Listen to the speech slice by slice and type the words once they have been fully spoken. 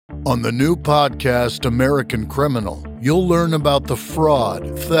On the new podcast, American Criminal, you'll learn about the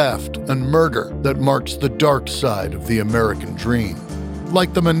fraud, theft, and murder that marks the dark side of the American dream.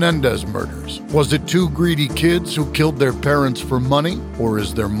 Like the Menendez murders, was it two greedy kids who killed their parents for money, or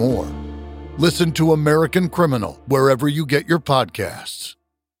is there more? Listen to American Criminal wherever you get your podcasts.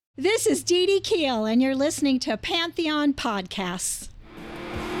 This is Dee Dee Keel, and you're listening to Pantheon Podcasts.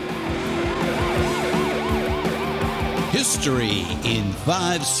 History in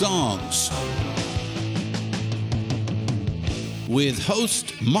 5 songs with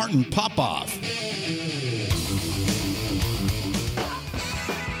host Martin Popoff.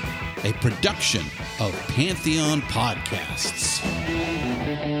 A production of Pantheon Podcasts.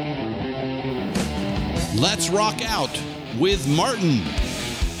 Let's rock out with Martin.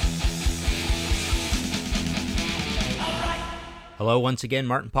 Hello once again,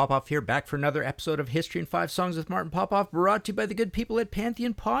 Martin Popoff here, back for another episode of History in 5 Songs with Martin Popoff, brought to you by the good people at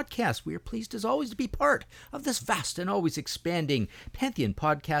Pantheon Podcast. We are pleased as always to be part of this vast and always expanding Pantheon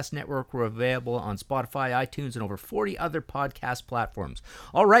Podcast Network. We're available on Spotify, iTunes, and over 40 other podcast platforms.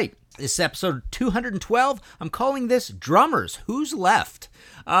 All right, this is episode 212. I'm calling this Drummers, Who's Left?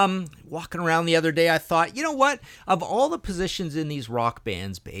 Walking around the other day, I thought, you know what? Of all the positions in these rock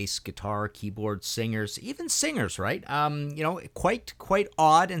bands, bass, guitar, keyboard, singers, even singers, right? Quite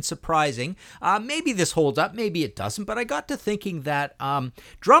odd and surprising. Maybe this holds up, maybe it doesn't, but I got to thinking that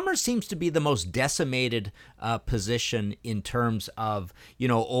drummer seems to be the most decimated position in terms of,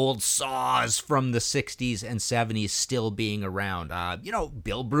 old saws from the 60s and 70s still being around.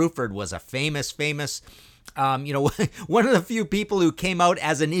 Bill Bruford was a famous one of the few people who came out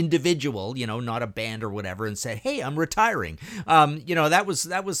as an individual, not a band or whatever, and said, "Hey, I'm retiring."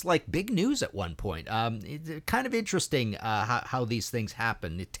 That was like big news at one point. It's kind of interesting how these things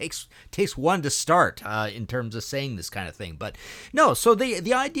happen. It takes one to start in terms of saying this kind of thing. But no, so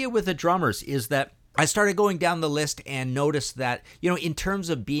the idea with the drummers is that I started going down the list and noticed that, in terms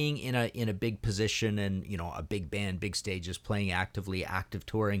of being in a big position and, a big band, big stages, playing actively, active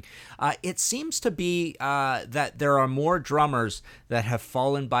touring, it seems to be that there are more drummers that have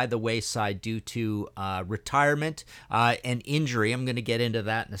fallen by the wayside due to retirement and injury. I'm going to get into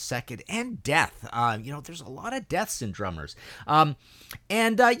that in a second. And death. There's a lot of deaths in drummers. Again,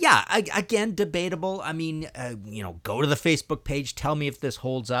 debatable. I mean, go to the Facebook page, tell me if this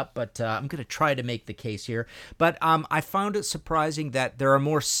holds up, but I'm going to try to make the case here. But I found it surprising that there are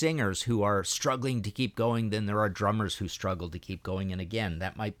more singers who are struggling to keep going than there are drummers who struggle to keep going. And again,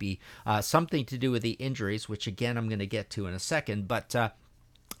 that might be something to do with the injuries, which again, I'm going to get to in a second. But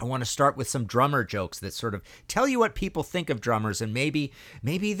I want to start with some drummer jokes that sort of tell you what people think of drummers, and maybe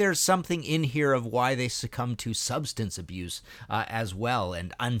there's something in here of why they succumb to substance abuse as well,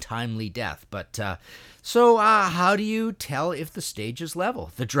 and untimely death. But so how do you tell if the stage is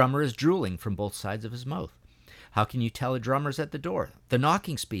level? The drummer is drooling from both sides of his mouth. How can you tell a drummer's at the door? The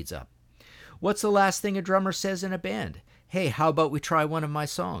knocking speeds up. What's the last thing a drummer says in a band? Hey, how about we try one of my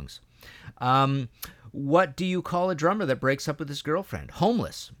songs? What do you call a drummer that breaks up with his girlfriend?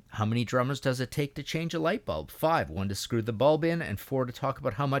 Homeless. How many drummers does it take to change a light bulb? 5. 1 to screw the bulb in, and 4 to talk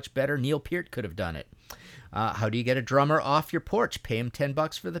about how much better Neil Peart could have done it. How do you get a drummer off your porch? Pay him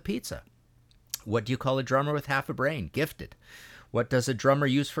 $10 for the pizza. What do you call a drummer with half a brain? Gifted. What does a drummer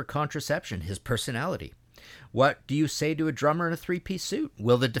use for contraception? His personality. What do you say to a drummer in a 3-piece suit?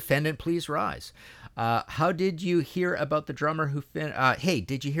 Will the defendant please rise? How did you hear about the drummer who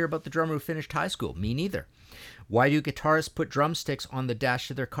did you hear about the drummer who finished high school? Me neither. Why do guitarists put drumsticks on the dash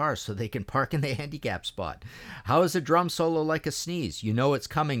of their cars so they can park in the handicap spot? How is a drum solo like a sneeze? You know it's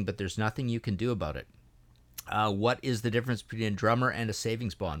coming, but there's nothing you can do about it. What is the difference between a drummer and a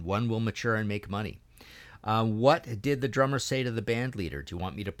savings bond? One will mature and make money. What did the drummer say to the band leader? Do you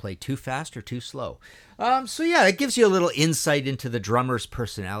want me to play too fast or too slow? It gives you a little insight into the drummer's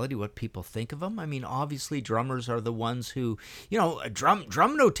personality, what people think of him. I mean, obviously, drummers are the ones who, drum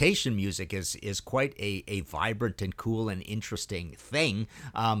notation music is quite a vibrant and cool and interesting thing.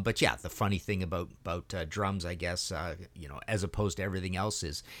 The funny thing about drums, I guess, as opposed to everything else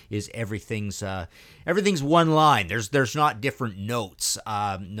is everything's one line. There's not different notes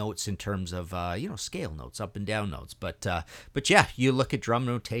in terms of scale notes, up and down notes. But you look at drum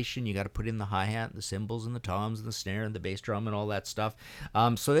notation, you got to put in the hi-hat, the cymbals, and the toms, and the snare, and the bass drum, and all that stuff.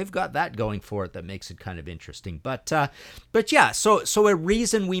 So they've got that going for it that makes it kind of interesting. So a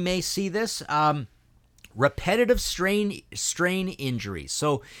reason we may see this, repetitive strain injuries.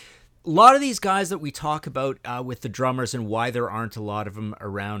 So a lot of these guys that we talk about with the drummers and why there aren't a lot of them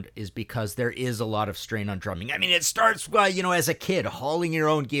around is because there is a lot of strain on drumming. I mean, it starts, as a kid, hauling your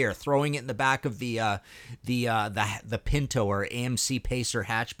own gear, throwing it in the back of the Pinto or AMC Pacer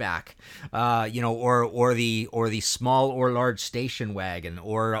hatchback, or the small or large station wagon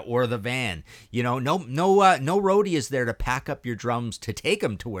or the van. No roadie is there to pack up your drums to take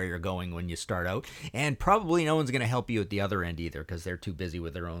them to where you're going when you start out, and probably no one's going to help you at the other end either because they're too busy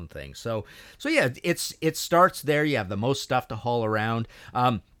with their own thing. So yeah, it starts there. You have the most stuff to haul around.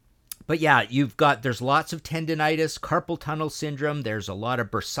 But yeah, there's lots of tendinitis, carpal tunnel syndrome. There's a lot of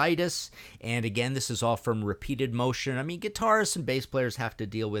bursitis. And again, this is all from repeated motion. I mean, guitarists and bass players have to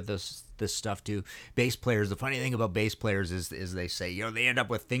deal with this stuff too. Bass players, the funny thing about bass players is they say, they end up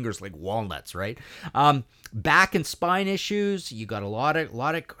with fingers like walnuts, right? Back and spine issues. You got a lot of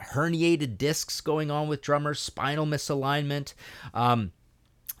herniated discs going on with drummers, spinal misalignment.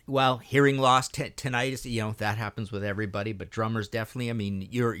 Hearing loss, tinnitus, that happens with everybody, but drummers definitely. I mean,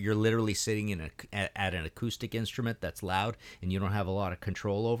 you're literally sitting at an acoustic instrument that's loud, and you don't have a lot of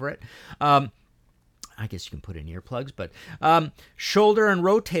control over it. I guess you can put in earplugs, but shoulder and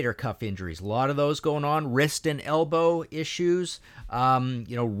rotator cuff injuries, a lot of those going on. Wrist and elbow issues,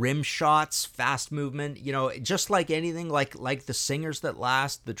 rim shots, fast movement, just like anything, like the singers that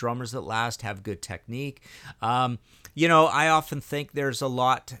last, the drummers that last have good technique. I often think there's a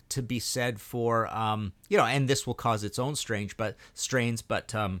lot to be said for, and this will cause its own strains,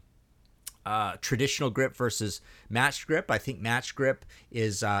 but traditional grip versus matched grip. I think matched grip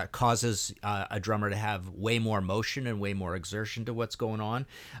causes a drummer to have way more motion and way more exertion to what's going on.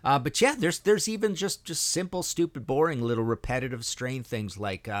 But yeah, there's even just simple, stupid, boring little repetitive strain things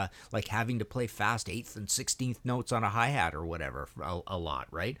like having to play fast 8th and 16th notes on a hi-hat or whatever a lot,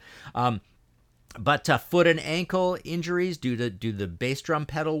 right? But foot and ankle injuries due to the bass drum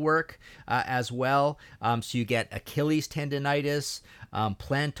pedal work as well. So you get Achilles tendinitis,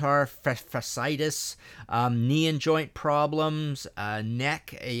 plantar fasciitis, knee and joint problems,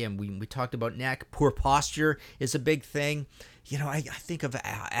 neck. And we talked about neck. Poor posture is a big thing. I think of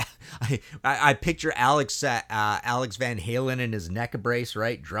I picture Alex Van Halen in his neck brace,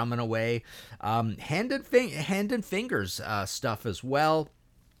 right, drumming away. Hand and fingers stuff as well.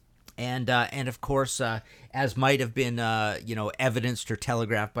 And of course, as might have been, evidenced or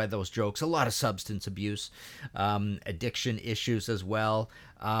telegraphed by those jokes, a lot of substance abuse, addiction issues as well.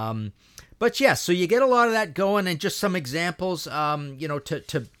 But yeah, so you get a lot of that going, and just some examples,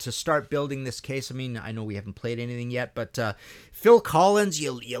 to start building this case. I mean, I know we haven't played anything yet, but Phil Collins,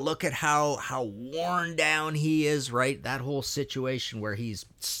 you look at how worn down he is, right? That whole situation where he's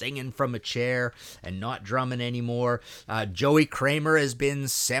singing from a chair and not drumming anymore. Joey Kramer has been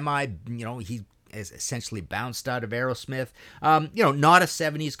he is essentially bounced out of Aerosmith. Not a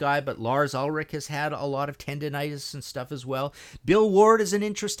 70s guy, but Lars Ulrich has had a lot of tendinitis and stuff as well. Bill Ward is an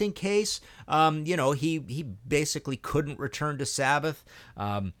interesting case. He basically couldn't return to Sabbath.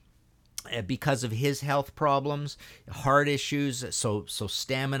 Because of his health problems, heart issues, so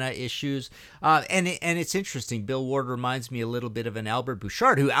stamina issues, and it's interesting. Bill Ward reminds me a little bit of an Albert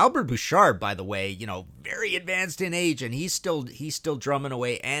Bouchard, by the way, very advanced in age, and he's still drumming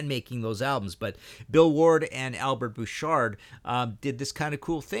away and making those albums. But Bill Ward and Albert Bouchard did this kind of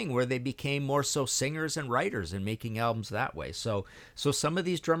cool thing where they became more so singers and writers and making albums that way. So some of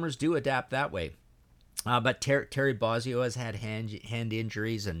these drummers do adapt that way. But Terry Bozzio has had hand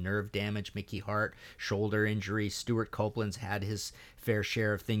injuries and nerve damage. Mickey Hart, shoulder injuries. Stuart Copeland's had his fair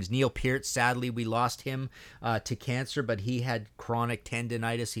share of things. Neil Peart, sadly, we lost him to cancer, but he had chronic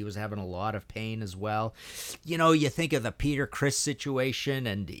tendinitis. He was having a lot of pain as well. You think of the Peter Criss situation,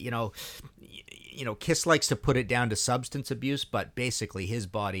 and Kiss likes to put it down to substance abuse, but basically his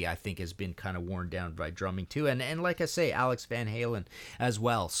body, I think, has been kind of worn down by drumming too. And like I say, Alex Van Halen as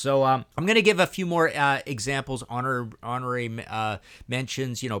well. So I'm going to give a few more examples, honorary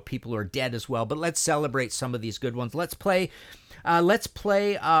mentions, people who are dead as well. But let's celebrate some of these good ones. Let's play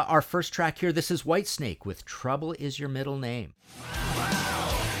our first track here. This is Whitesnake with Trouble Is Your Middle Name.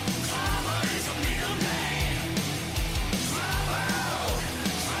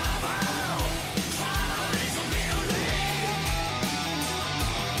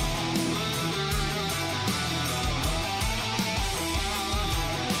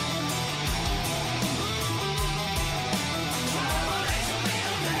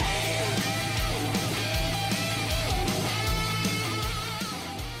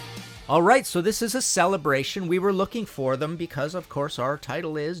 All right, so this is a celebration. We were looking for them because, of course, our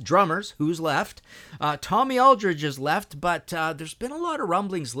title is Drummers, Who's Left? Tommy Aldridge is left, but there's been a lot of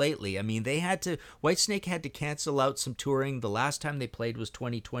rumblings lately. I mean, Whitesnake had to cancel out some touring. The last time they played was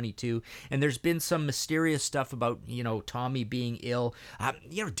 2022, and there's been some mysterious stuff about, Tommy being ill.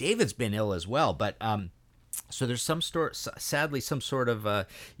 David's been ill as well, but... So there's sadly some sort of,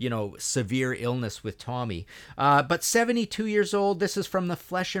 severe illness with Tommy. But 72 years old, this is from the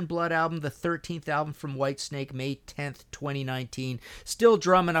Flesh and Blood album, the 13th album from Whitesnake, May 10th, 2019. Still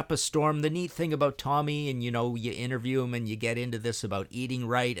drumming up a storm. The neat thing about Tommy, and, you interview him and you get into this about eating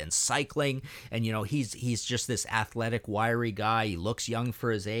right and cycling. And, he's just this athletic, wiry guy. He looks young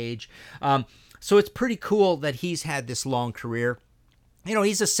for his age. So it's pretty cool that he's had this long career.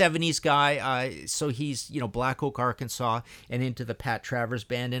 He's a 70s guy, so he's, Black Oak, Arkansas, and into the Pat Travers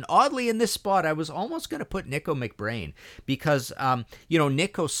Band. And oddly, in this spot, I was almost going to put Nicko McBrain because,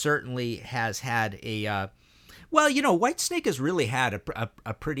 Nicko certainly has had a... Whitesnake has really had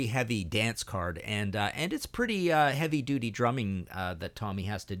a pretty heavy dance card, and it's pretty heavy-duty drumming that Tommy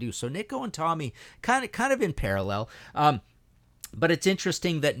has to do. So Nicko and Tommy kind of in parallel. But it's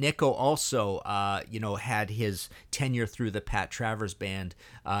interesting that Nicko also, had his tenure through the Pat Travers Band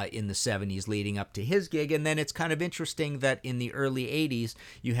in the 70s leading up to his gig. And then it's kind of interesting that in the early 80s,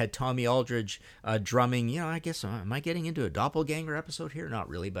 you had Tommy Aldridge drumming. I guess, am I getting into a doppelganger episode here? Not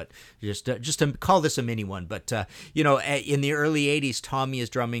really, but just to call this a mini one. But, in the early 80s, Tommy is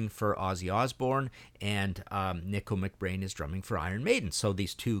drumming for Ozzy Osbourne, and Nicko McBrain is drumming for Iron Maiden. So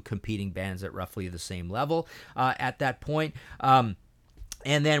these two competing bands at roughly the same level at that point.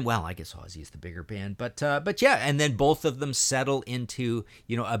 And then, I guess Ozzy is the bigger band, but yeah, and then both of them settle into,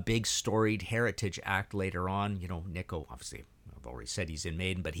 a big storied heritage act later on. Nicko, obviously, I've already said he's in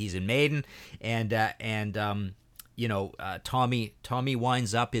Maiden, but he's in Maiden, and Tommy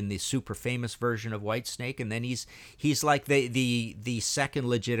winds up in the super famous version of Whitesnake, and then he's like the second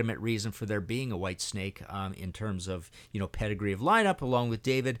legitimate reason for there being a Whitesnake in terms of pedigree of lineup, along with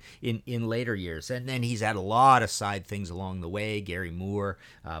David in later years. And then he's had a lot of side things along the way. Gary Moore,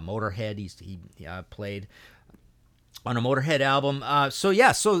 Motorhead, he played on a Motorhead album.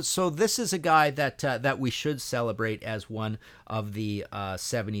 So this is a guy that we should celebrate as one of the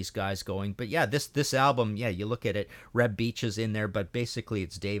 70s guys going. But yeah, this album, you look at it, Reb Beach is in there, but basically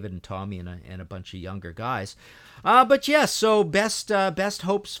it's David and Tommy and a bunch of younger guys. But yeah, so best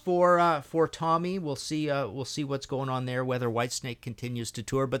hopes for Tommy. We'll see what's going on there, whether Whitesnake continues to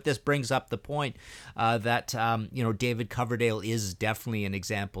tour. But this brings up the point that David Coverdale is definitely an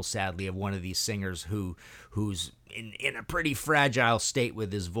example, sadly, of one of these singers who's in a pretty fragile state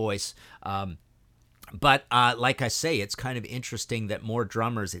with his voice. But like I say, it's kind of interesting that more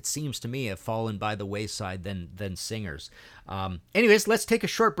drummers, it seems to me, have fallen by the wayside than singers. Anyways, let's take a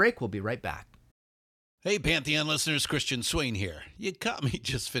short break. We'll be right back. Hey, Pantheon listeners, Christian Swain here. You caught me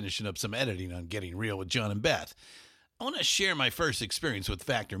just finishing up some editing on Getting Real with John and Beth. I want to share my first experience with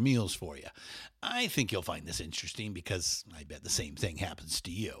Factor Meals for you. I think you'll find this interesting because I bet the same thing happens to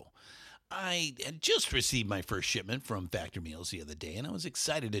you. I had just received my first shipment from Factor Meals the other day, and I was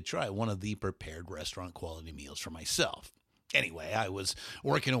excited to try one of the prepared restaurant quality meals for myself. Anyway, I was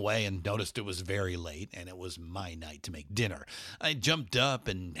working away and noticed it was very late, and it was my night to make dinner. I jumped up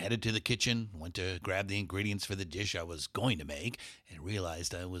and headed to the kitchen, went to grab the ingredients for the dish I was going to make, and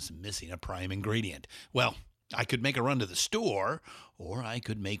realized I was missing a prime ingredient. Well, I could make a run to the store, or I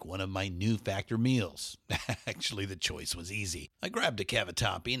could make one of my new Factor meals. Actually, the choice was easy. I grabbed a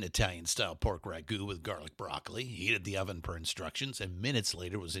cavatappi, an Italian-style pork ragu with garlic broccoli, heated the oven per instructions, and minutes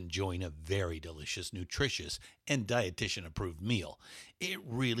later was enjoying a very delicious, nutritious, and dietitian-approved meal. It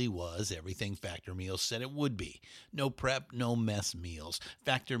really was everything Factor Meals said it would be. No prep, no mess meals.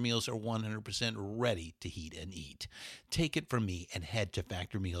 Factor Meals are 100% ready to heat and eat. Take it from me and head to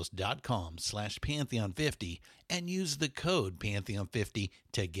factormeals.com/Pantheon50 and use the code Pantheon50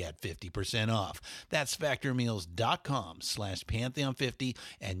 to get 50% off. That's factormeals.com/Pantheon50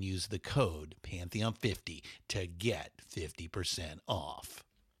 and use the code Pantheon50 to get 50% off.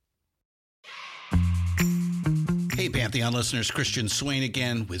 Hey, Pantheon listeners, Christian Swain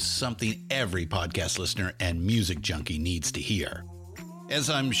again with something every podcast listener and music junkie needs to hear. As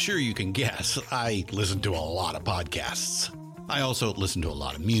I'm sure you can guess, I listen to a lot of podcasts. I also listen to a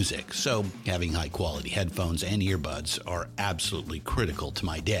lot of music, so having high-quality headphones and earbuds are absolutely critical to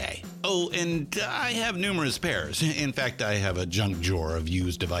my day. Oh, and I have numerous pairs. In fact, I have a junk drawer of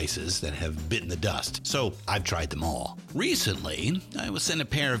used devices that have bitten the dust, so I've tried them all. Recently, I was sent a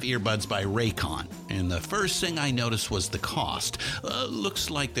pair of earbuds by Raycon, and the first thing I noticed was the cost. Looks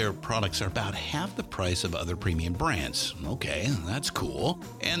like their products are about half the price of other premium brands. Okay, that's cool.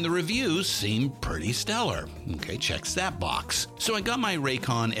 And the reviews seem pretty stellar. Okay, checks that box. So I got my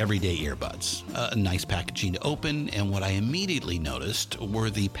Raycon everyday earbuds. A nice packaging to open, and what I immediately noticed were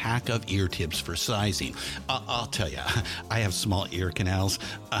the pack of ear tips for sizing. I'll tell you, I have small ear canals.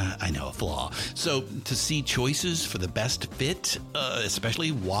 I know, a flaw. So to see choices for the best fit,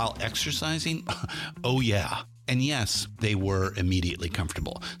 especially while exercising, oh yeah. And yes, they were immediately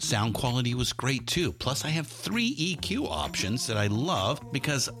comfortable. Sound quality was great too. Plus, I have 3 EQ options that I love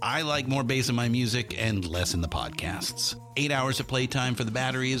because I like more bass in my music and less in the podcasts. 8 hours of playtime for the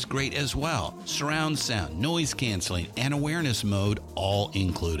battery is great as well. Surround sound, noise canceling, and awareness mode all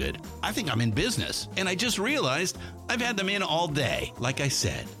included. I think I'm in business, and I just realized I've had them in all day. Like I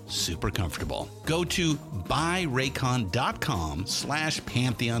said, super comfortable. Go to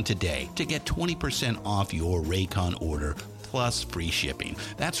buyraycon.com/Pantheon today to get 20% off your Raycon order plus free shipping.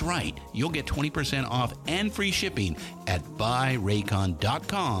 That's right, you'll get 20% off and free shipping at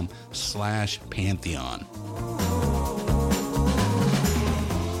buyraycon.com/Pantheon.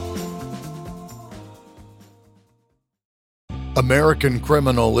 American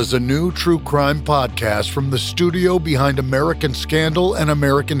Criminal is a new true crime podcast from the studio behind American Scandal and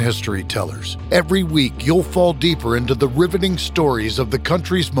American History Tellers. Every week, you'll fall deeper into the riveting stories of the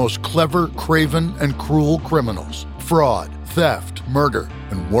country's most clever, craven, and cruel criminals. Fraud, theft, murder,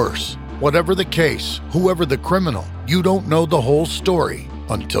 and worse. Whatever the case, whoever the criminal, you don't know the whole story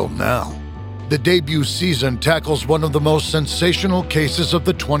until now. The debut season tackles one of the most sensational cases of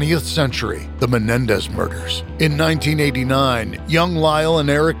the 20th century, the Menendez murders. In 1989, young Lyle and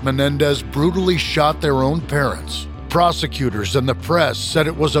Eric Menendez brutally shot their own parents. Prosecutors and the press said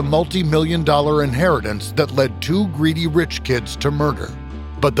it was a multi-million-dollar inheritance that led 2 greedy rich kids to murder.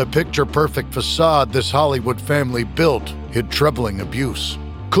 But the picture-perfect facade this Hollywood family built hid troubling abuse.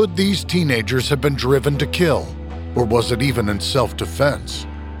 Could these teenagers have been driven to kill? Or was it even in self-defense?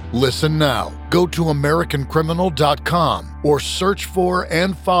 Listen now. Go to AmericanCriminal.com or search for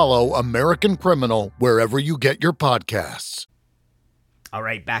and follow American Criminal wherever you get your podcasts. All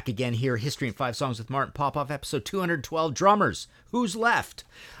right, back again here. History in 5 Songs with Martin Popoff, episode 212, Drummers. Who's Left?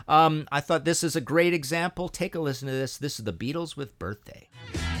 I thought this is a great example. Take a listen to this. This is the Beatles with Birthday.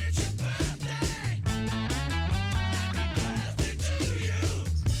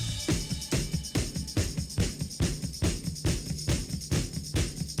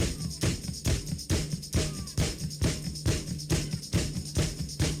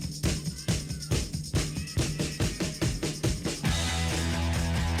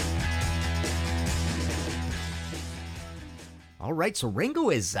 All right, so Ringo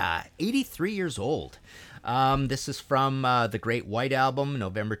is 83 years old. This is from the Great White Album,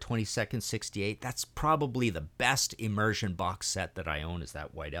 November 22nd, 68. That's probably the best immersion box set that I own, is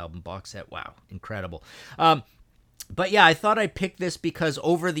that White Album box set. Wow, incredible. But yeah, I thought I'd pick this because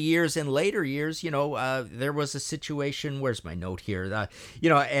over the years and later years, there was a situation, where's my note here?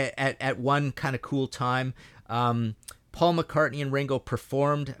 At one kind of cool time, Paul McCartney and Ringo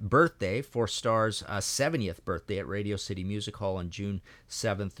performed Birthday for Starr's 70th birthday at Radio City Music Hall on June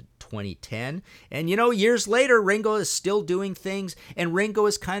 7th, 2010. And, years later, Ringo is still doing things, and Ringo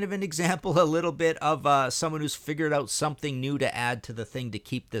is kind of an example a little bit of someone who's figured out something new to add to the thing to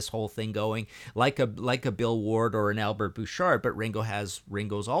keep this whole thing going, like a Bill Ward or an Albert Bouchard, but Ringo has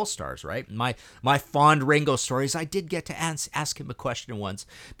Ringo's All-Stars, right? My fond Ringo stories, I did get to ask him a question once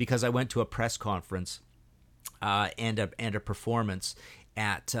because I went to a press conference and a performance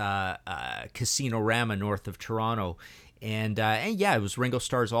at Casino-Rama north of Toronto. And yeah, it was Ringo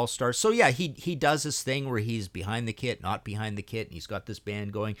Starr's All-Stars. So yeah, he does this thing where he's behind the kit, not behind the kit, and he's got this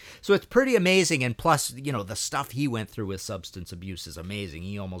band going. So it's pretty amazing. And plus, the stuff he went through with substance abuse is amazing.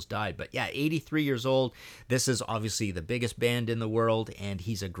 He almost died. But yeah, 83 years old. This is obviously the biggest band in the world, and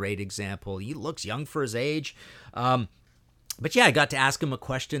he's a great example. He looks young for his age. But yeah, I got to ask him a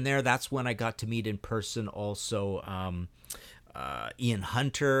question there. That's when I got to meet in person also Ian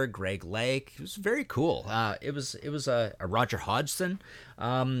Hunter, Greg Lake. It was very cool. It was a Roger Hodgson.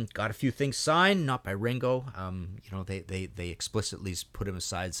 Got a few things signed, not by Ringo. They explicitly put him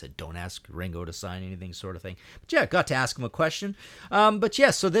aside, said don't ask Ringo to sign anything, sort of thing. But yeah, got to ask him a question.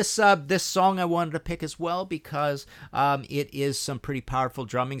 So this song I wanted to pick as well because it is some pretty powerful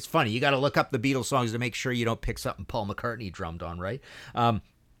drumming. It's funny, you got to look up the Beatles songs to make sure you don't pick something Paul McCartney drummed on, right?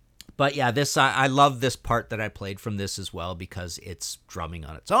 But yeah, I love this part that I played from this as well because it's drumming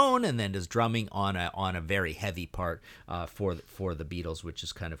on its own and then is drumming on a very heavy part for the Beatles, which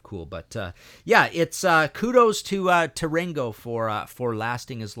is kind of cool. But it's kudos to Ringo for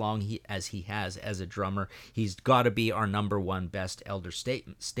lasting as long as he has as a drummer. He's got to be our number one best elder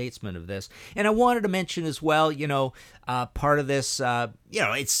statesman of this. And I wanted to mention as well, part of this,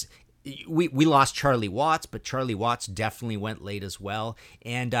 it's. We lost Charlie Watts, but Charlie Watts definitely went late as well.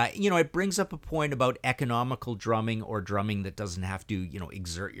 And, it brings up a point about economical drumming or drumming that doesn't have to,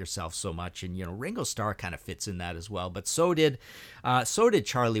 exert yourself so much. And, Ringo Starr kind of fits in that as well. But so did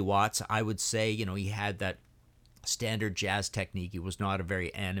Charlie Watts. I would say, he had that standard jazz technique. He was not a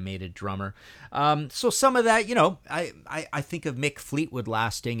very animated drummer. So some of that, I think of Mick Fleetwood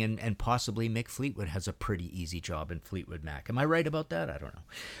lasting, and possibly Mick Fleetwood has a pretty easy job in Fleetwood Mac. Am I right about that? I don't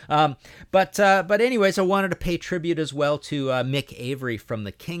know. But anyways, I wanted to pay tribute as well to Mick Avery from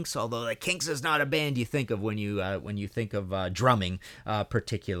the Kinks, although the Kinks is not a band you think of when you think of drumming,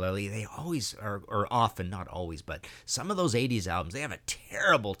 particularly. They always are, or often, not always, but some of those 80s albums, they have a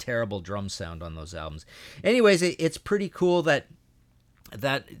terrible, terrible drum sound on those albums. Anyways, it's pretty cool that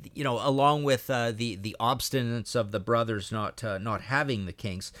along with the obstinance of the brothers not having the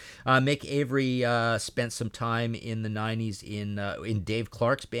Kinks, Mick Avery spent some time in the 90s in Dave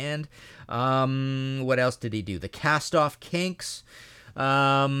Clark's band. What else did he do? The Cast-Off Kinks.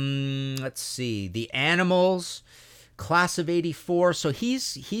 Let's see, the Animals. Class of '84, so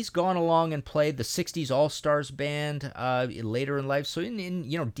he's gone along and played the '60s All-Stars band later in life. So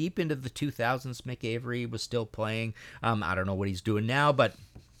in deep into the 2000s, Mick Avery was still playing. I don't know what he's doing now, but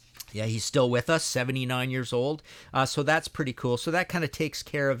yeah, he's still with us, 79 years old. So that's pretty cool. So that kind of takes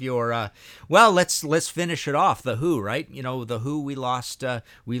care of your. Let's finish it off. The Who, right? The Who. We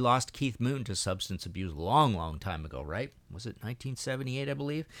lost Keith Moon to substance abuse a long time ago, right? Was it 1978, I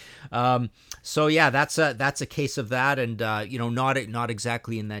believe? So yeah, that's a case of that, and not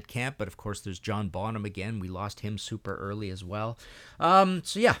exactly in that camp, but of course there's John Bonham again. We lost him super early as well.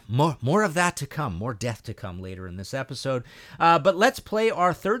 So yeah, more of that to come, more death to come later in this episode. But let's play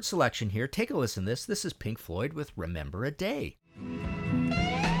our third selection here. Take a listen to this. This is Pink Floyd with "Remember a Day."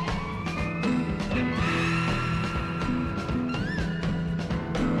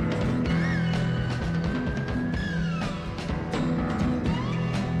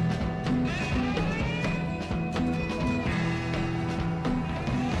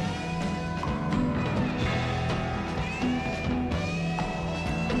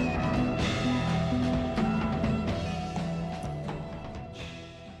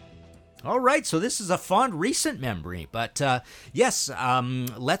 All right, so this is a fond recent memory, but yes,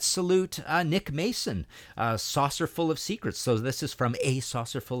 let's salute Nick Mason, Saucer Full of Secrets. So this is from A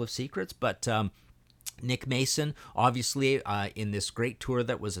Saucer Full of Secrets, but Nick Mason, obviously, in this great tour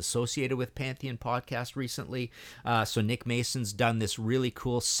that was associated with Pantheon Podcast recently. So Nick Mason's done this really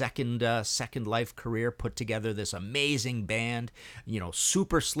cool second life career, put together this amazing band,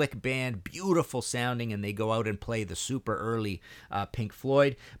 super slick band, beautiful sounding, and they go out and play the super early Pink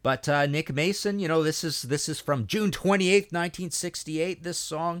Floyd. But Nick Mason, this is from June 28th, 1968, this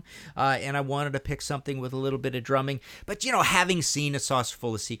song, and I wanted to pick something with a little bit of drumming. But, having seen A Saucer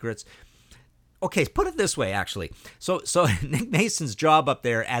Full of Secrets, okay, put it this way, actually. So Nick Mason's job up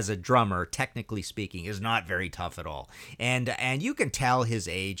there as a drummer, technically speaking, is not very tough at all. And you can tell his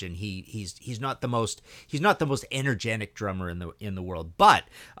age, and he's not the most energetic drummer in the world. But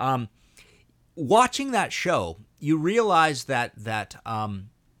watching that show, you realize that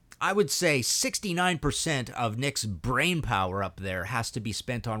I would say 69% of Nick's brain power up there has to be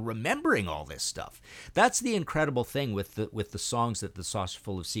spent on remembering all this stuff. That's the incredible thing with the songs that the Saucer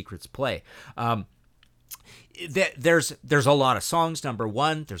Full of Secrets play. There's a lot of songs, number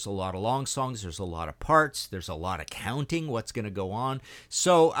one. There's a lot of long songs. There's a lot of parts. There's a lot of counting what's going to go on.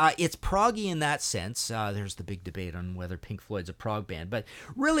 So it's proggy in that sense. There's the big debate on whether Pink Floyd's a prog band, but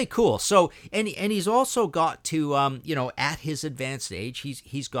really cool. So and he's also got to at his advanced age,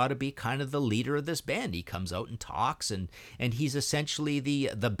 he's got to be kind of the leader of this band. He comes out and talks, and he's essentially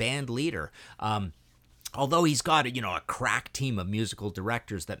the band leader. although he's got a crack team of musical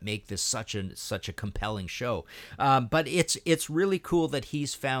directors that make this such a compelling show, but it's really cool that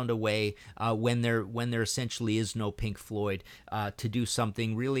he's found a way when there essentially is no Pink Floyd to do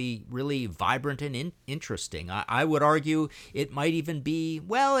something really really vibrant and interesting. I would argue it might even be,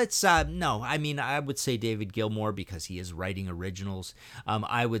 well, it's no, I mean, I would say David Gilmour because he is writing originals.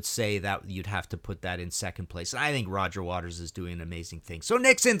 I would say that you'd have to put that in second place. And I think Roger Waters is doing an amazing thing. So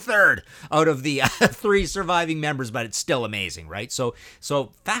Nick's in third out of the three surviving members, but it's still amazing, right? So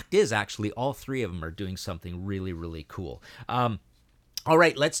fact is, actually, all three of them are doing something really, really cool. All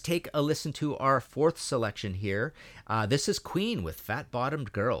right, let's take a listen to our fourth selection here. This is Queen with Fat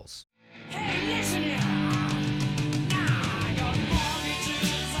Bottomed Girls. Hey, listen here.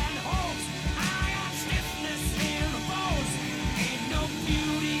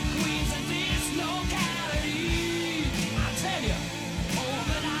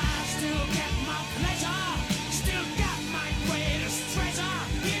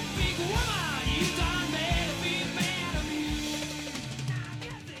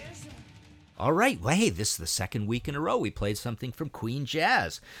 All right, well, hey, this is the second week in a row we played something from Queen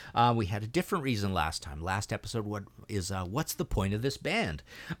Jazz. We had a different reason last time. Last episode what's the point of this band?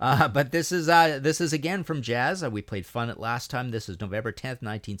 But this is again from Jazz. We played Fun It last time. This is November 10th,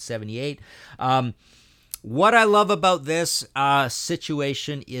 1978. What I love about this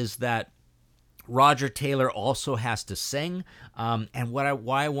situation is that Roger Taylor also has to sing, and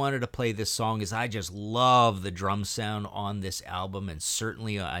why I wanted to play this song is I just love the drum sound on this album, and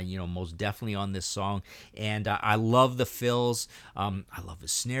certainly, most definitely on this song. And I love the fills. I love the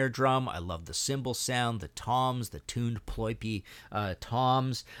snare drum. I love the cymbal sound, the toms, the tuned ploipy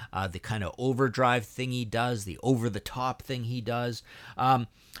toms, the kind of overdrive thing he does, the over-the-top thing he does.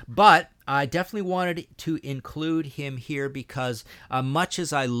 But I definitely wanted to include him here because much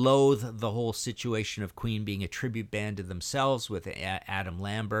as I loathe the whole situation of Queen being a tribute band to themselves with Adam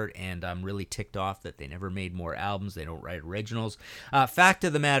Lambert, and I'm really ticked off that they never made more albums, they don't write originals, fact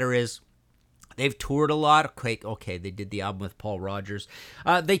of the matter is, they've toured a lot. Okay, they did the album with Paul Rodgers.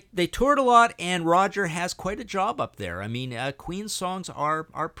 They toured a lot, and Roger has quite a job up there. I mean, Queen's songs are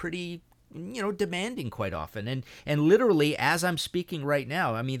pretty demanding quite often, and literally as I'm speaking right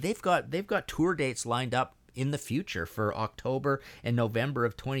now, I mean they've got tour dates lined up in the future for October and November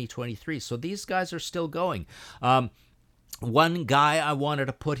of 2023. So these guys are still going. One guy I wanted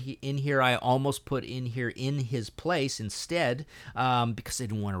to put in here, I almost put in here in his place instead, because I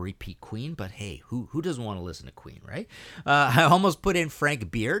didn't want to repeat Queen. But hey, who doesn't want to listen to Queen, right? I almost put in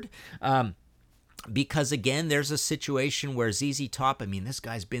Frank Beard. Because again, there's a situation where ZZ Top, I mean, this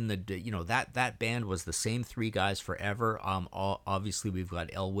guy's been that band was the same three guys forever. Obviously we've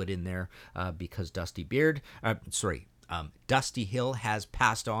got Elwood in there because Dusty Hill has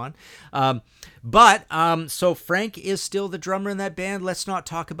passed on. So Frank is still the drummer in that band. Let's not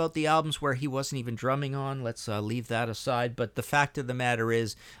talk about the albums where he wasn't even drumming on. Let's leave that aside. But the fact of the matter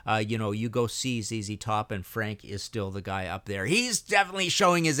is, you go see ZZ Top and Frank is still the guy up there. He's definitely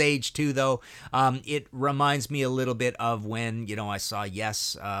showing his age too, though. It reminds me a little bit of when, I saw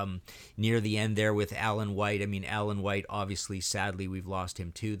Yes near the end there with Alan White. I mean, Alan White, obviously, sadly, we've lost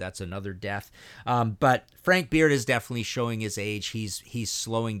him too. That's another death. But Frank Beard is definitely showing his age. He's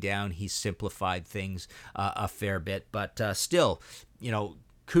slowing down. He's simplified things a fair bit, but still,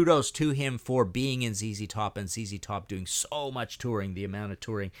 kudos to him for being in ZZ Top and ZZ Top doing so much touring, the amount of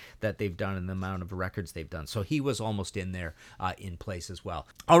touring that they've done and the amount of records they've done. So he was almost in there in place as well.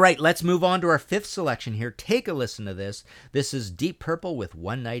 All right, let's move on to our fifth selection here. Take a listen to this. This is Deep Purple with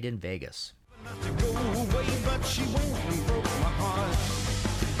One Night in Vegas.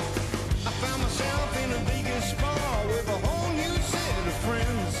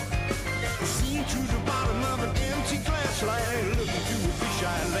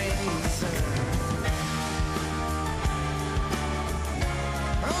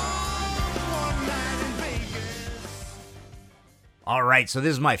 All right, so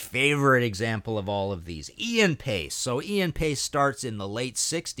this is my favorite example of all of these. Ian Paice. So Ian Paice starts in the late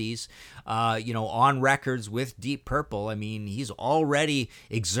 60s, on records with Deep Purple. I mean, he's already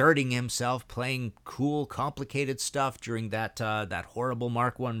exerting himself, playing cool, complicated stuff during that horrible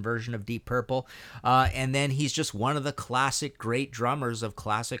Mark I version of Deep Purple. And then he's just one of the classic great drummers of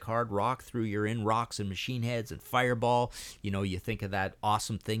classic hard rock through your In Rocks and Machine Heads and Fireball. You think of that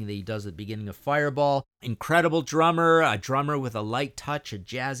awesome thing that he does at the beginning of Fireball. Incredible drummer, a drummer with a light touch, a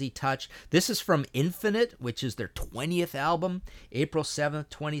jazzy touch. This is from Infinite, which is their 20th album, April 7th,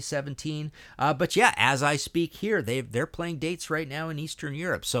 2017. But yeah, as I speak here, they're playing dates right now in Eastern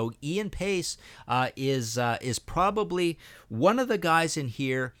Europe. So Ian Paice is probably one of the guys in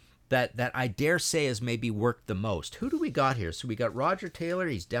here that I dare say has maybe worked the most. Who do we got here? So we got Roger Taylor.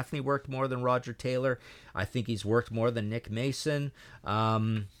 He's definitely worked more than Roger Taylor. I think he's worked more than Nick Mason.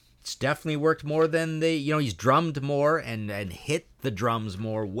 It's definitely worked more than he's drummed more and hit the drums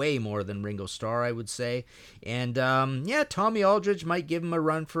more, way more than Ringo Starr, I would say. And Tommy Aldridge might give him a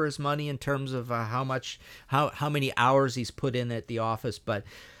run for his money in terms of how many hours he's put in at the office. But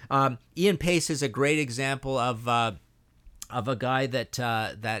Ian Paice is a great example of a guy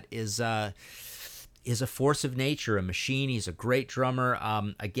that is a force of nature, a machine. He's a great drummer.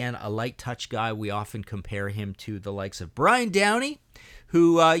 Again, a light touch guy. We often compare him to the likes of Brian Downey,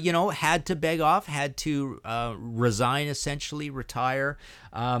 who, had to beg off, had to resign, essentially, retire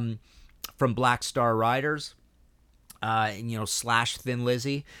from Black Star Riders, slash Thin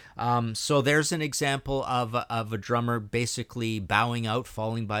Lizzy. So there's an example of a drummer basically bowing out,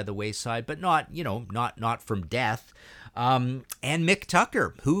 falling by the wayside, but not from death. And Mick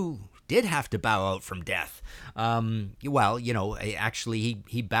Tucker, who did have to bow out from death. Actually,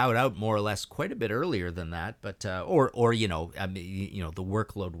 he bowed out more or less quite a bit earlier than that, but the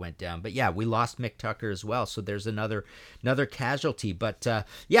workload went down. But yeah, we lost Mick Tucker as well, so there's another casualty. But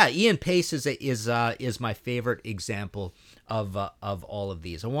Ian Paice is my favorite example of all of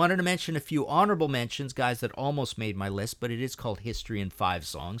these. I wanted to mention a few honorable mentions, guys that almost made my list, but it is called History in 5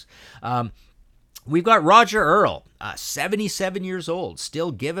 Songs. We've got Roger Earl, 77 years old,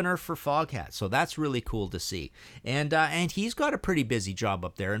 still giving her for Foghat, so that's really cool to see. And he's got a pretty busy job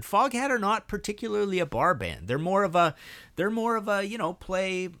up there. And Foghat are not particularly a bar band; they're more of a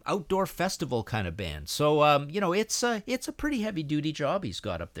play outdoor festival kind of band. So it's a pretty heavy duty job he's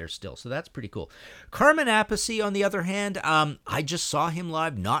got up there still. So that's pretty cool. Carmen Appice, on the other hand, I just saw him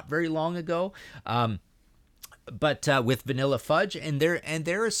live not very long ago. But with Vanilla Fudge, and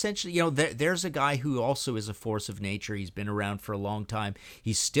they're essentially, there's a guy who also is a force of nature. He's been around for a long time.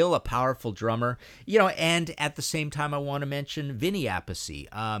 He's still a powerful drummer, and at the same time, I want to mention Vinny Appice.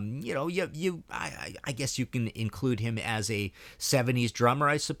 I guess you can include him as a 70s drummer,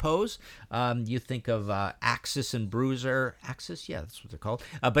 I suppose. You think of Axis and Bruiser. Axis, yeah, that's what they're called.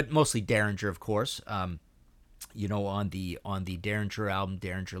 But mostly Derringer, of course. On the Derringer album,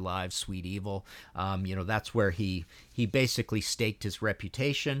 Derringer Live, Sweet Evil, that's where he basically staked his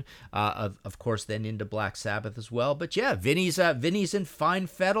reputation, of course, then into Black Sabbath as well. But yeah, Vinny's in fine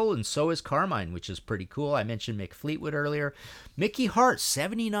fettle, and so is Carmine, which is pretty cool. I mentioned Mick Fleetwood earlier. Mickey Hart,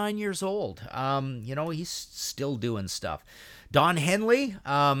 79 years old. He's still doing stuff. Don Henley,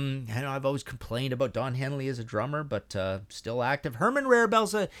 I've always complained about Don Henley as a drummer, but still active. Herman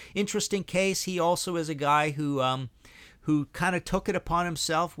Rarebell's an interesting case. He also is a guy who kind of took it upon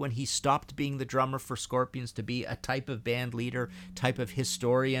himself when he stopped being the drummer for Scorpions to be a type of band leader, type of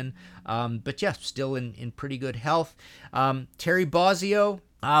historian. But yeah, still in pretty good health. Terry Bozzio,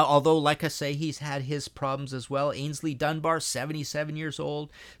 although, like I say, he's had his problems as well. Ainsley Dunbar, 77 years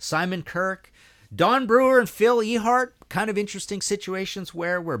old. Simon Kirke. Don Brewer and Phil Ehart, kind of interesting situations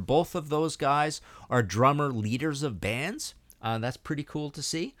where both of those guys are drummer leaders of bands. That's pretty cool to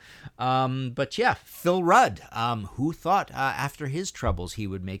see. But yeah, Phil Rudd, who thought after his troubles he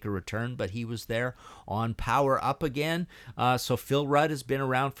would make a return, but he was there on Power Up again. So Phil Rudd has been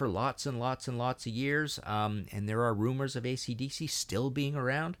around for lots and lots and lots of years, and there are rumors of AC/DC still being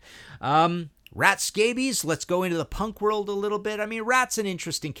around. Rat Scabies, let's go into the punk world a little bit. I mean, Rat's an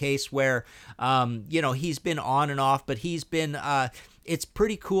interesting case where, he's been on and off, but he's been, it's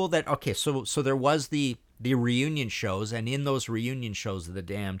pretty cool that, okay, so there was the reunion shows, and in those reunion shows of The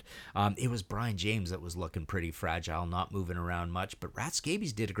Damned, it was Brian James that was looking pretty fragile, not moving around much, but Rat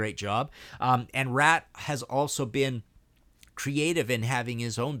Scabies did a great job, and Rat has also been creative in having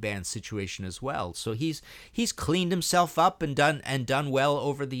his own band situation as well. So he's cleaned himself up and done well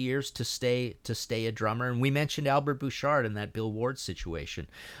over the years to stay a drummer. And we mentioned Albert Bouchard in that Bill Ward situation.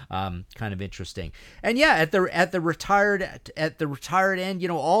 Kind of interesting. And yeah, at the retired end,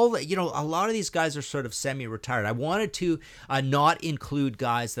 a lot of these guys are sort of semi-retired. I wanted to not include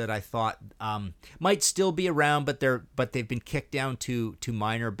guys that I thought might still be around, but they've been kicked down to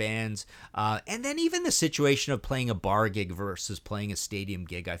minor bands. And then even the situation of playing a bar gig versus playing a stadium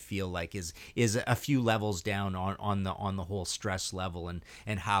gig, I feel like is a few levels down on the whole stress level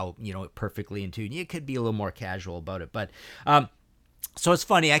and how perfectly in tune. You could be a little more casual about it, but so it's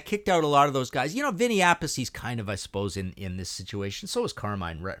funny. I kicked out a lot of those guys. Vinny Appice's kind of, I suppose, in this situation. So is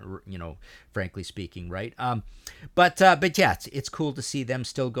Carmine, frankly speaking, right? But yeah, it's cool to see them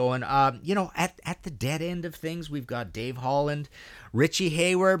still going. At the dead end of things, we've got Dave Holland, Richie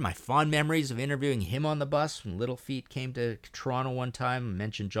Hayward, my fond memories of interviewing him on the bus when Little Feat came to Toronto one time. I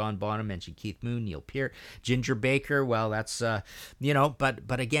mentioned John Bonham, mentioned Keith Moon, Neil Peart, Ginger Baker. Well, that's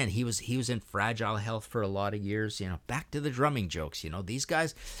but again, he was in fragile health for a lot of years. Back to the drumming jokes. These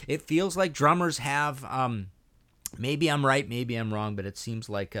guys, it feels like drummers have maybe I'm right, maybe I'm wrong, but it seems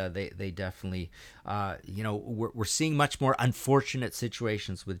like they definitely, we're seeing much more unfortunate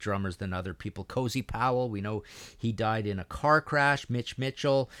situations with drummers than other people. Cozy Powell, we know he died in a car crash. Mitch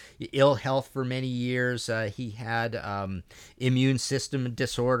Mitchell, ill health for many years. He had immune system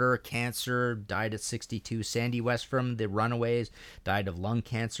disorder, cancer, died at 62. Sandy West from the Runaways died of lung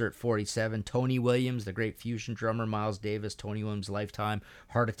cancer at 47. Tony Williams, the great fusion drummer. Miles Davis, Tony Williams' lifetime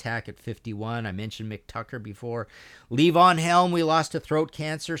heart attack at 51. I mentioned Mick Tucker before. Levon Helm, we lost to throat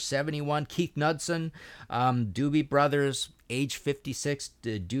cancer, 71. Keith Knudsen, Doobie Brothers, age 56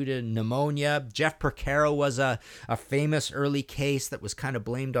 due to pneumonia. Jeff Porcaro was a famous early case that was kind of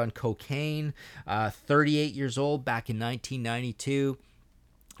blamed on cocaine. 38 years old back in 1992.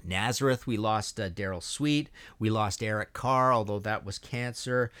 Nazareth, we lost Daryl Sweet. We lost Eric Carr, although that was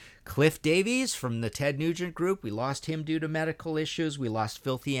cancer. Cliff Davies from the Ted Nugent Group, we lost him due to medical issues. We lost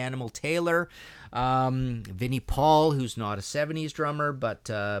Filthy Animal Taylor. Vinnie Paul, who's not a 70s drummer, but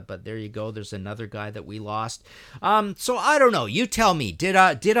there you go. There's another guy that we lost. So I don't know. You tell me. Did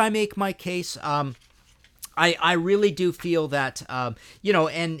I make my case? I really do feel that,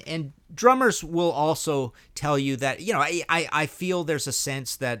 and drummers will also tell you that, I feel there's a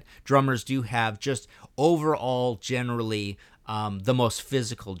sense that drummers do have just overall generally the most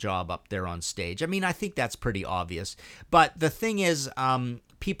physical job up there on stage. I mean, I think that's pretty obvious. But the thing is,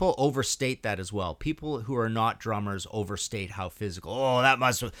 people overstate that as well. People who are not drummers overstate how physical. Oh, that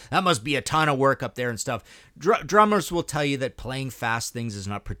must be a ton of work up there and stuff. Drummers will tell you that playing fast things is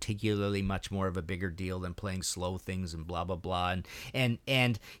not particularly much more of a bigger deal than playing slow things and blah blah blah.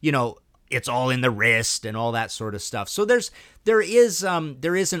 And it's all in the wrist and all that sort of stuff. So there is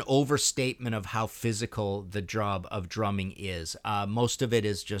an overstatement of how physical the job of drumming is. Most of it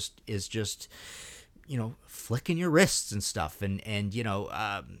is just flicking your wrists and stuff, and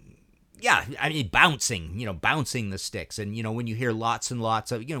bouncing the sticks, and when you hear lots and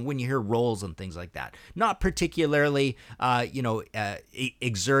lots of when you hear rolls and things like that, not particularly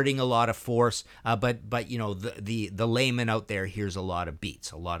exerting a lot of force, but the layman out there hears a lot of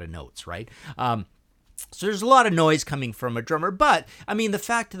beats, a lot of notes, right? So there's a lot of noise coming from a drummer, but I mean, the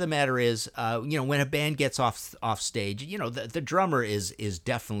fact of the matter is, when a band gets off stage, the drummer is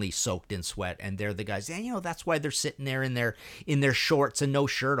definitely soaked in sweat, and they're the guys, that's why they're sitting there in their shorts and no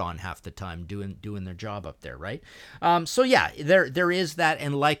shirt on half the time doing their job up there, right? So yeah, there is that,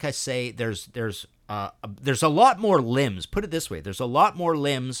 and like I say, there's a lot more limbs. Put it this way, there's a lot more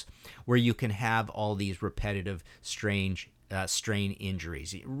limbs where you can have all these repetitive, strain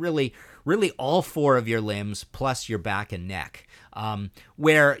injuries. Really all four of your limbs plus your back and neck.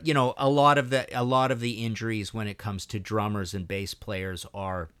 Where a lot of the injuries when it comes to drummers and bass players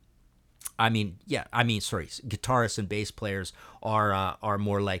are, guitarists and bass players are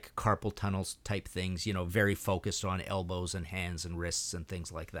more like carpal tunnels type things, very focused on elbows and hands and wrists and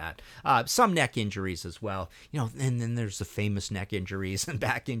things like that. Some neck injuries as well, and then there's the famous neck injuries and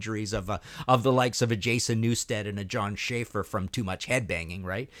back injuries of the likes of a Jason Newsted and a John Schaefer from too much headbanging,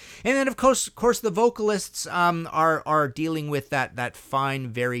 right? And then of course the vocalists are dealing with that fine,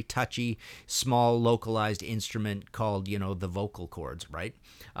 very touchy, small, localized instrument called the vocal cords, right?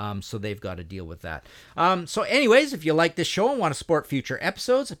 So they've got to deal with that. So anyways, if you like this show and want to support future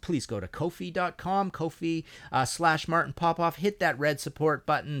episodes, please go to Ko-fi.com, Ko-fi/Martin Popoff. Hit that red support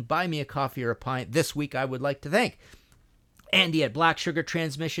button. Buy me a coffee or a pint. This week, I would like to thank Andy at Black Sugar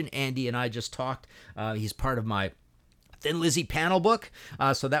Transmission. Andy and I just talked. He's part of my Thin Lizzy panel book.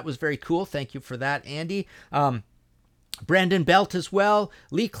 So that was very cool. Thank you for that, Andy. Brandon Belt as well,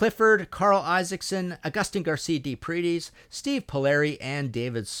 Lee Clifford, Carl Isaacson, Augustin Garcia de Paredes, Steve Polari, and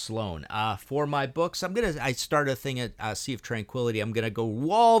David Sloan. For my books, I started a thing at Sea of Tranquility. I'm going to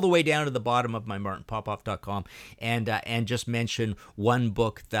go all the way down to the bottom of my martinpopoff.com and just mention one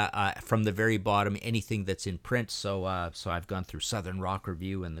book that from the very bottom, anything that's in print. So I've gone through Southern Rock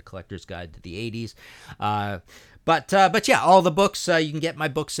Review and the Collector's Guide to the 80s. But yeah, all the books, you can get my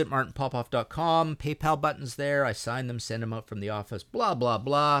books at martinpopoff.com. PayPal button's there. I sign them, send them out from the office, blah, blah,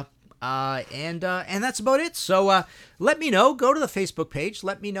 blah. And that's about it. So let me know. Go to the Facebook page.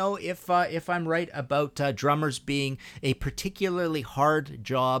 Let me know if I'm right about drummers being a particularly hard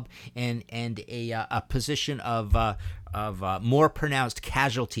job and a position of more pronounced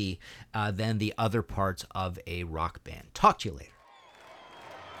casualty than the other parts of a rock band. Talk to you later.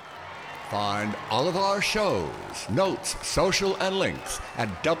 Find all of our shows, notes, social, and links at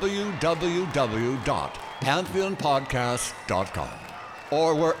www.pantheonpodcast.com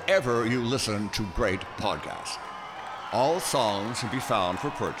or wherever you listen to great podcasts. All songs can be found for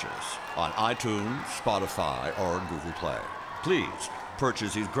purchase on iTunes, Spotify, or Google Play. Please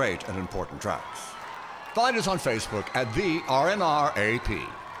purchase these great and important tracks. Find us on Facebook at the RNRAP.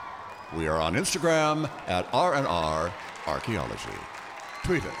 We are on Instagram at RNR Archaeology.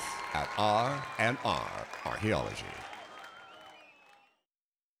 Tweet us at RNR Archaeology.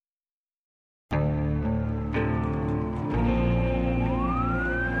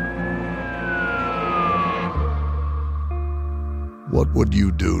 What would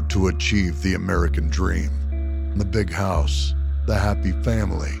you do to achieve the American dream? The big house, the happy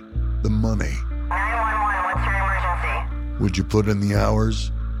family, the money. 911, what's your emergency? Would you put in the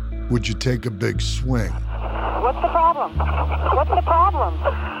hours? Would you take a big swing? What's the problem? What's the problem?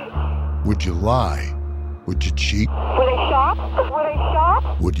 Would you lie? Would you cheat? Were they shot? Were they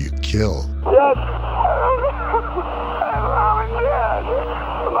shot? Would you kill? Yes. My mom is dead.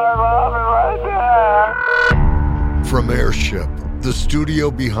 My mom is right there. From Airship, the studio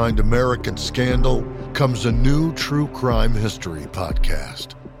behind American Scandal, comes a new true crime history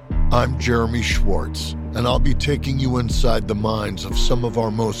podcast. I'm Jeremy Schwartz, and I'll be taking you inside the minds of some of our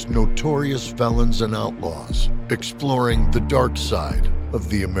most notorious felons and outlaws, exploring the dark side of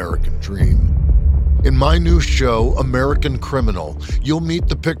the American dream. In my new show, American Criminal, you'll meet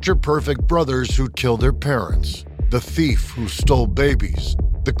the picture-perfect brothers who'd kill their parents, the thief who stole babies,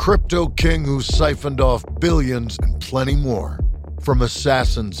 the crypto king who siphoned off billions, and plenty more. From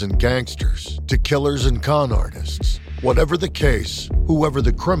assassins and gangsters to killers and con artists. Whatever the case, whoever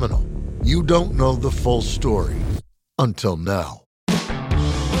the criminal, you don't know the full story. Until now.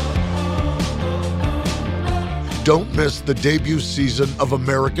 Don't miss the debut season of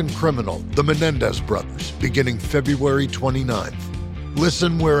American Criminal, The Menendez Brothers, beginning February 29th.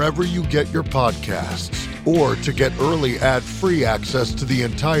 Listen wherever you get your podcasts, or to get early ad-free access to the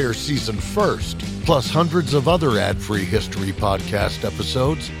entire season first, plus hundreds of other ad-free history podcast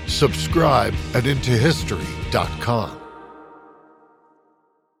episodes, subscribe at IntoHistory.com.